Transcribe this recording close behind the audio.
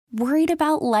Worried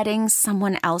about letting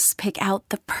someone else pick out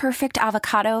the perfect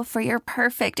avocado for your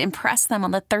perfect impress them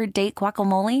on the third date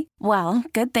guacamole? Well,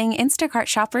 good thing Instacart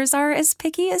shoppers are as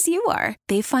picky as you are.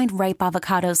 They find ripe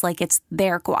avocados like it's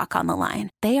their guac on the line.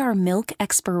 They are milk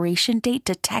expiration date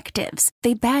detectives.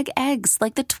 They bag eggs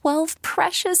like the 12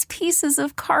 precious pieces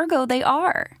of cargo they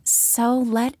are. So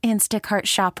let Instacart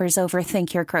shoppers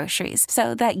overthink your groceries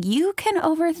so that you can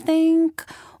overthink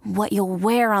what you'll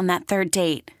wear on that third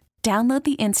date. Download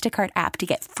the Instacart app to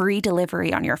get free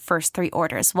delivery on your first 3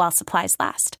 orders while supplies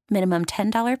last. Minimum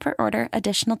 $10 per order.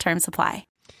 Additional terms apply.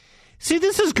 See,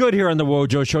 this is good here on the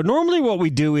Wojo Show. Normally what we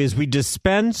do is we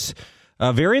dispense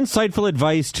very insightful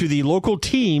advice to the local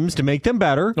teams to make them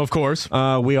better. Of course.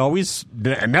 We always,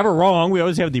 never wrong, we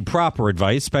always have the proper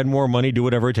advice. Spend more money, do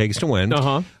whatever it takes to win.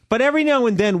 Uh-huh. But every now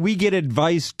and then we get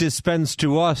advice dispensed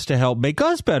to us to help make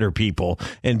us better people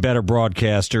and better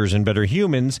broadcasters and better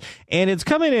humans. And it's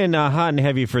coming in hot and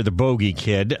heavy for the Bogey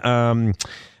Kid.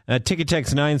 Ticket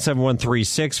text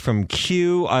 97136 from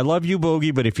Q. I love you,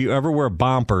 Bogey, but if you ever wear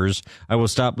bumpers, I will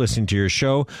stop listening to your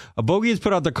show. Bogey has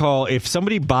put out the call. If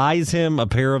somebody buys him a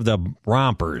pair of the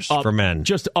rompers for men.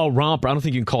 Just a romper. I don't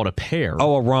think you can call it a pair.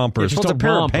 Oh, a romper. Yeah, just it's a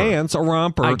pair romper. of pants, a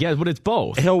romper. I guess, but it's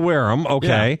both. He'll wear them.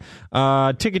 Okay.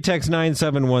 Yeah. Ticket text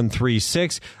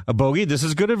 97136. Bogey, this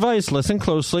is good advice. Listen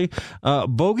closely.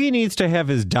 Bogey needs to have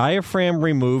his diaphragm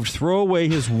removed, throw away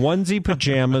his onesie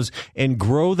pajamas, and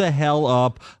grow the hell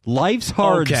up. Life's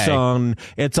hard, son.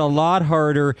 It's a lot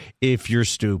harder if you're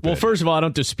stupid. Well, first of all, I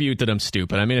don't dispute that I'm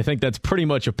stupid. I mean, I think that's pretty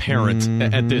much apparent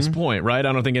at this point, right?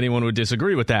 I don't think anyone would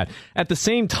disagree with that. At the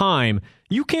same time,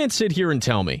 you can't sit here and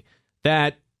tell me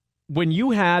that when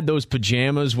you had those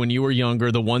pajamas when you were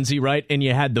younger, the onesie, right, and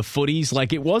you had the footies,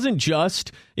 like it wasn't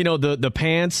just, the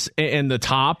pants and the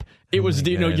top. It was,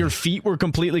 your feet were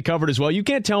completely covered as well. You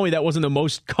can't tell me that wasn't the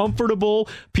most comfortable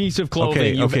piece of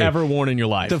clothing you've ever worn in your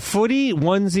life. The footy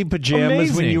onesie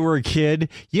pajamas when you were a kid,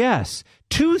 yes.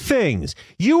 2 things.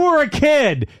 You were a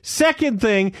kid. Second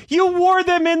thing, you wore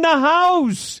them in the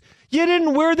house. You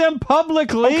didn't wear them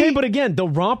publicly. Okay, but again, the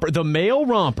romper, the male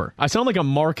romper. I sound like I'm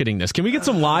marketing this. Can we get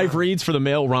some live reads for the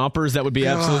male rompers? That would be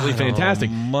absolutely fantastic.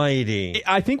 Almighty.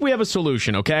 I think we have a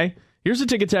solution, okay? Here's a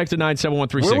ticket text to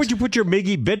 97136. Where would you put your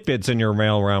Miggy Bit-Bits in your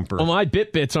male romper? Well, my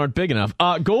Bit-Bits aren't big enough.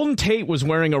 Golden Tate was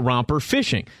wearing a romper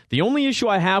fishing. The only issue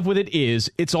I have with it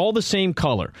is it's all the same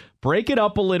color. Break it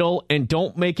up a little and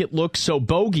don't make it look so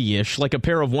bogey-ish like a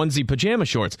pair of onesie pajama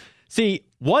shorts. See,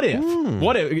 what if,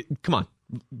 come on,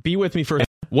 be with me for a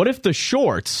second. What if the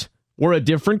shorts were a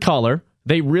different color?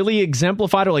 They really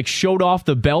exemplified or showed off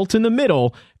the belt in the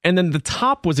middle, and then the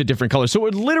top was a different color. So it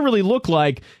would literally look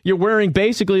like you're wearing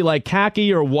basically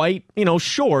khaki or white,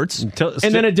 shorts, and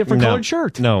then a different colored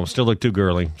shirt. No, still look too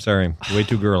girly. Sorry, way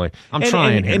too girly. I'm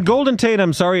trying here. And Golden Tate,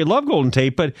 I'm sorry, I love Golden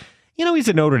Tate, but he's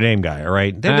a Notre Dame guy, all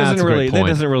right? That doesn't really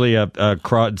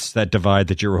cross that divide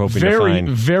that you were hoping to find.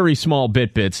 Very small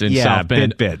Bit-Bits in South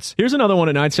Bend. Bit-Bits. Here's another one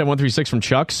at 97136 from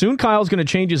Chuck. Soon Kyle's going to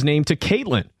change his name to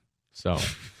Caitlin. So,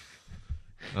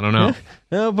 I don't know.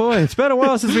 Oh, boy. It's been a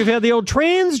while since we've had the old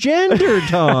transgender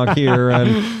talk here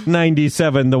on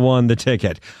 97, the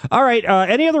ticket. All right.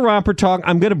 Any other romper talk?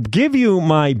 I'm going to give you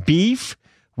my beef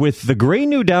with the great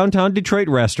new downtown Detroit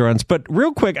restaurants, but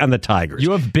real quick on the Tigers.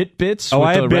 You have Bit-Bits with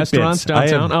I have the restaurants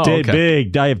downtown?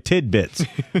 I have tidbits.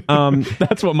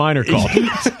 That's what mine are called.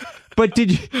 But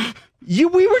did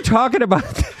we were talking about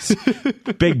this,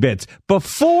 Big Bits,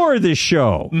 before the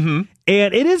show,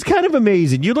 and it is kind of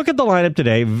amazing. You look at the lineup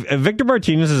today, Victor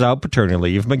Martinez is out paternity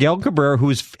leave. Miguel Cabrera,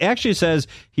 who actually says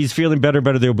he's feeling better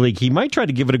the oblique, he might try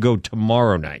to give it a go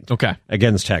tomorrow night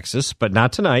against Texas, but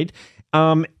not tonight.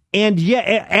 And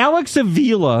Alex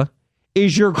Avila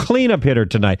is your cleanup hitter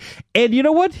tonight. And you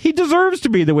know what? He deserves to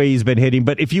be the way he's been hitting.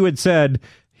 But if you had said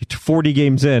 40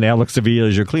 games in, Alex Avila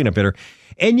is your cleanup hitter.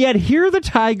 And yet here the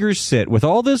Tigers sit with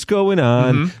all this going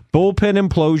on, bullpen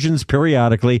implosions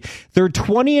periodically. They're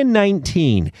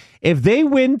 20-19. If they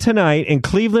win tonight and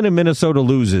Cleveland and Minnesota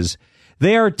loses,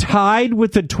 they are tied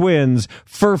with the Twins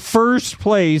for first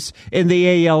place in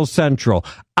the AL Central.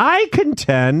 I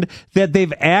contend that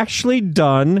they've actually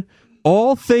done,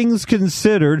 all things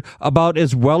considered, about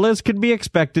as well as can be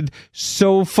expected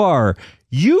so far.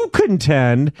 You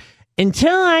contend,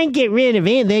 until they get rid of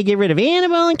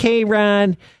Anibal and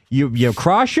K-Rod, you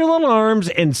cross your little arms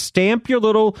and stamp your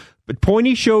little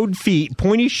pointy-shoed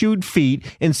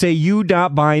feet and say you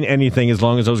not buying anything as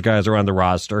long as those guys are on the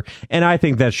roster. And I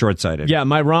think that's short-sighted. Yeah,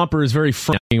 my romper is very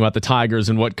frank about the Tigers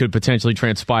and what could potentially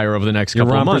transpire over the next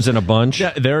couple of months. Your romper's in a bunch?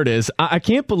 Yeah, there it is. I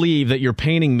can't believe that you're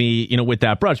painting me, with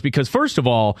that brush, because first of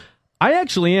all, I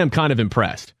actually am kind of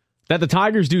impressed. that the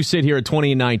Tigers do sit here at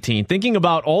 20-19, thinking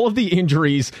about all of the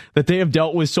injuries that they have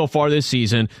dealt with so far this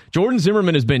season. Jordan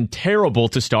Zimmerman has been terrible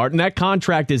to start, and that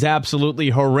contract is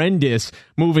absolutely horrendous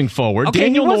moving forward. Okay,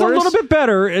 Daniel he was Norris, a little bit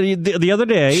better the other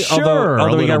day, sure,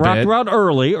 although he got rocked around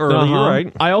early, you're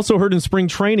right. I also heard in spring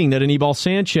training that Anibal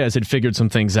Sanchez had figured some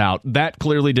things out. That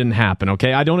clearly didn't happen,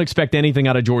 okay? I don't expect anything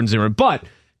out of Jordan Zimmerman, but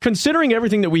considering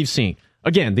everything that we've seen,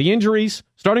 again, the injuries,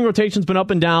 starting rotation's been up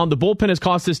and down. The bullpen has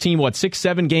cost this team,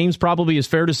 6-7 games probably is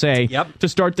fair to say, to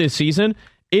start this season.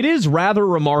 It is rather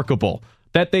remarkable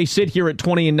that they sit here at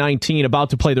 20-19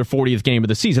 about to play their 40th game of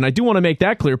the season. I do want to make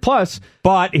that clear. Plus,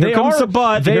 but here comes the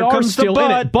but. They are still in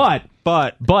it. But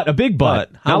a big but.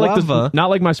 Not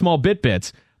like my small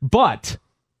bits. But,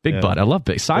 big but. I love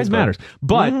big. Size matters.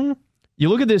 But you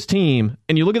look at this team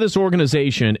and you look at this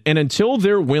organization, and until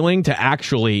they're willing to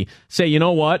actually say, you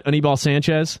know what, Anibal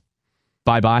Sanchez,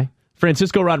 bye-bye.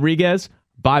 Francisco Rodriguez,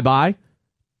 bye-bye.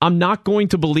 I'm not going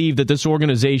to believe that this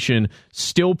organization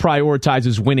still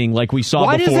prioritizes winning like we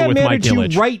saw before with Mike Ilitch. Why does that matter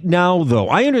to you right now,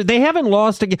 though? They haven't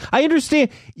lost a game. I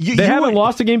understand. They haven't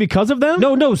lost a game because of them?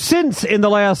 No, since in the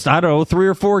last, 3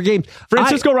 or 4 games.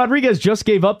 Francisco Rodriguez just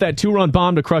gave up that 2-run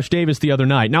bomb to Crush Davis the other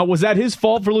night. Now, was that his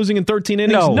fault for losing in 13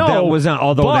 innings? No, that was not,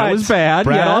 although that was bad.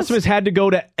 Brad Ausmus had to go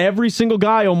to every single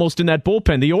guy almost in that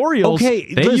bullpen. The Orioles,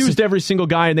 used every single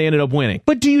guy and they ended up winning.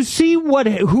 But do you see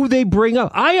who they bring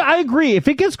up? I agree. If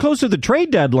it gets close to the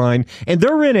trade deadline and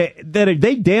they're in it, that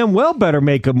they damn well better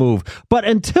make a move. But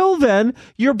until then,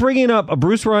 you're bringing up a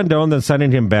Bruce Rondon, then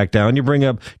sending him back down. You bring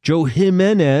up Joe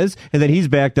Jimenez, and then he's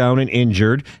back down and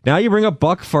injured. Now you bring up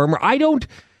Buck Farmer. I don't...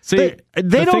 See,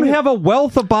 they don't have a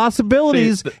wealth of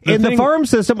possibilities in the farm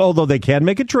system, although they can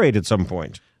make a trade at some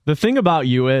point. The thing about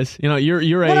you is,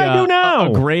 you're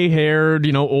a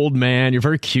gray-haired, old man. You're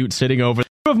very cute sitting over there.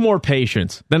 You have more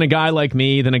patience than a guy like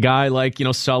me, than a guy like,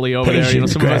 Sully over there,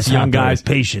 some of us young guys.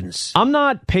 Patience. I'm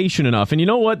not patient enough. And you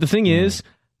know what? The thing is,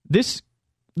 this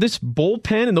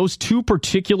bullpen and those two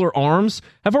particular arms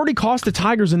have already cost the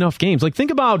Tigers enough games. Like,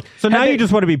 think about... So now you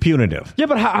just want to be punitive. Yeah,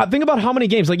 but think about how many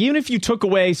games. Like, even if you took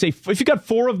away, say, if you got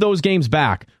 4 of those games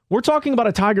back, we're talking about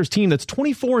a Tigers team that's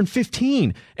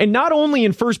 24-15, and not only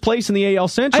in first place in the AL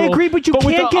Central. I agree, but you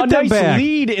can't get them back. A nice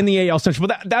lead in the AL Central.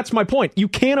 But that's my point. You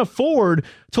can't afford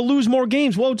to lose more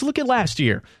games. Well, look at last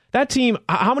year. That team,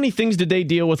 how many things did they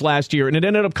deal with last year? And it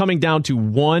ended up coming down to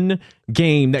one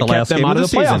game that kept them out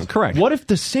of the playoffs. Correct. What if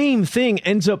the same thing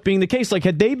ends up being the case? Like,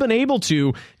 had they been able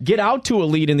to get out to a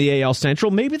lead in the AL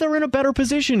Central, maybe they're in a better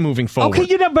position moving forward.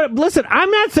 Okay, but listen, I'm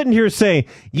not sitting here saying,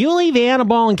 you leave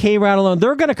Anibal and K-Rod alone,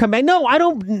 they're going to come back. No, I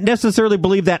don't necessarily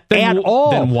believe that at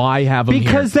all. Then why have them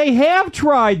Because they have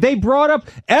tried. They brought up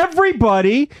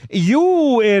everybody.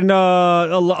 You and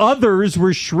others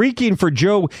were shrieking for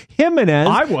Joe Jimenez.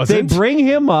 I wasn't. They bring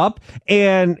him up,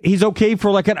 and he's okay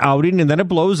for like an outing, and then it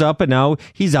blows up, and now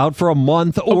he's out for a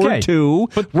month or two.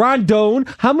 But Rondon,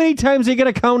 how many times are you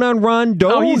going to count on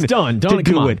Rondon? Oh, he's done. Don't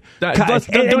do it.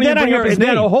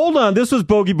 Hold on. This was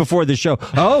Bogey before the show.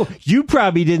 Oh, you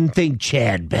probably didn't think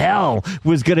Chad Bell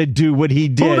was going to do what he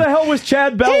did. Who the hell was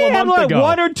Chad Bell a month ago?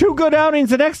 1 or 2 good outings.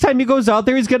 The next time he goes out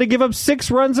there, he's going to give up 6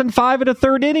 runs and 5 in the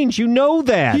 3rd innings. You know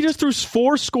that. He just threw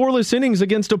 4 scoreless innings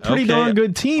against a pretty darn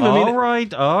good team. All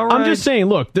right. I'm just saying,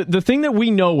 look, the thing that we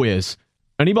know is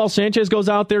Anibal Sanchez goes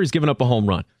out there, he's giving up a home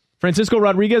run. Francisco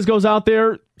Rodriguez goes out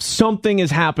there, something is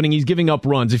happening. He's giving up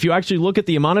runs. If you actually look at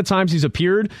the amount of times he's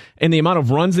appeared and the amount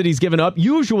of runs that he's given up,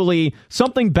 usually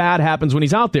something bad happens when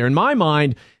he's out there. In my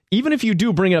mind, even if you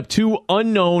do bring up 2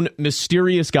 unknown,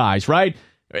 mysterious guys, right?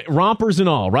 Rompers and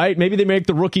all, right? Maybe they make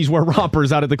the rookies wear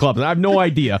rompers out at the club. I have no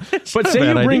idea. But say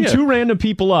you bring 2 random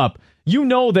people up, you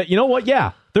know that, you know what?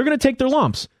 Yeah, they're going to take their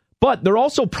lumps. But they're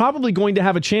also probably going to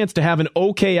have a chance to have an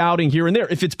okay outing here and there.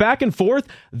 If it's back and forth,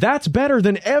 that's better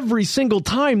than every single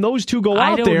time those 2 go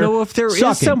out there. I don't know if there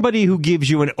is somebody who gives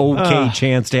you an okay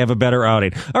chance to have a better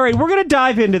outing. All right, we're going to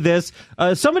dive into this.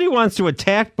 Somebody wants to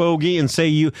attack Bogey and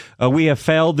say we have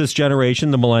failed this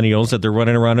generation, the millennials, that they're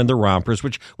running around in their rompers,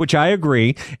 which I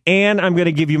agree. And I'm going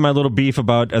to give you my little beef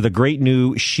about the great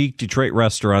new chic Detroit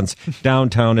restaurants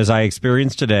downtown as I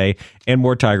experienced today, and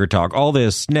more Tiger Talk. All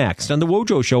this next on the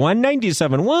Wojo Show on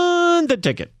 97.1 The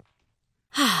Ticket.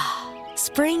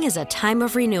 Spring is a time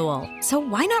of renewal, so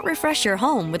why not refresh your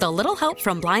home with a little help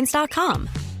from Blinds.com?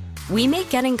 We make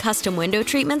getting custom window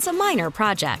treatments a minor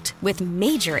project with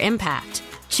major impact.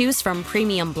 Choose from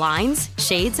premium blinds,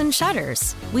 shades, and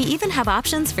shutters. We even have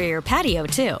options for your patio,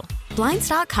 too.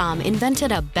 Blinds.com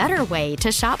invented a better way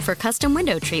to shop for custom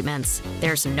window treatments.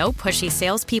 There's no pushy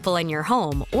salespeople in your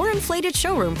home or inflated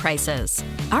showroom prices.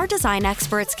 Our design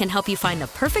experts can help you find the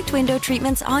perfect window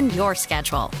treatments on your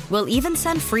schedule. We'll even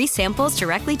send free samples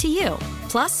directly to you.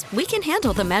 Plus, we can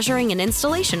handle the measuring and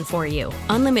installation for you.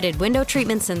 Unlimited window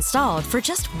treatments installed for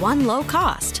just one low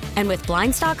cost. And with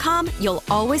Blinds.com, you'll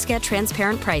always get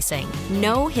transparent pricing.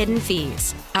 No hidden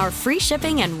fees. Our free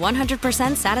shipping and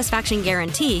 100% satisfaction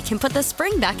guarantee can put the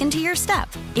spring back into your step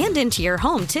and into your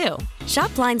home, too.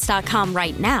 Shop Blinds.com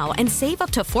right now and save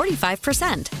up to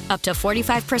 45%. Up to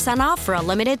 45% off for a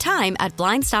limited time at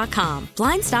Blinds.com.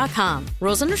 Blinds.com.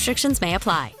 Rules and restrictions may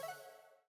apply.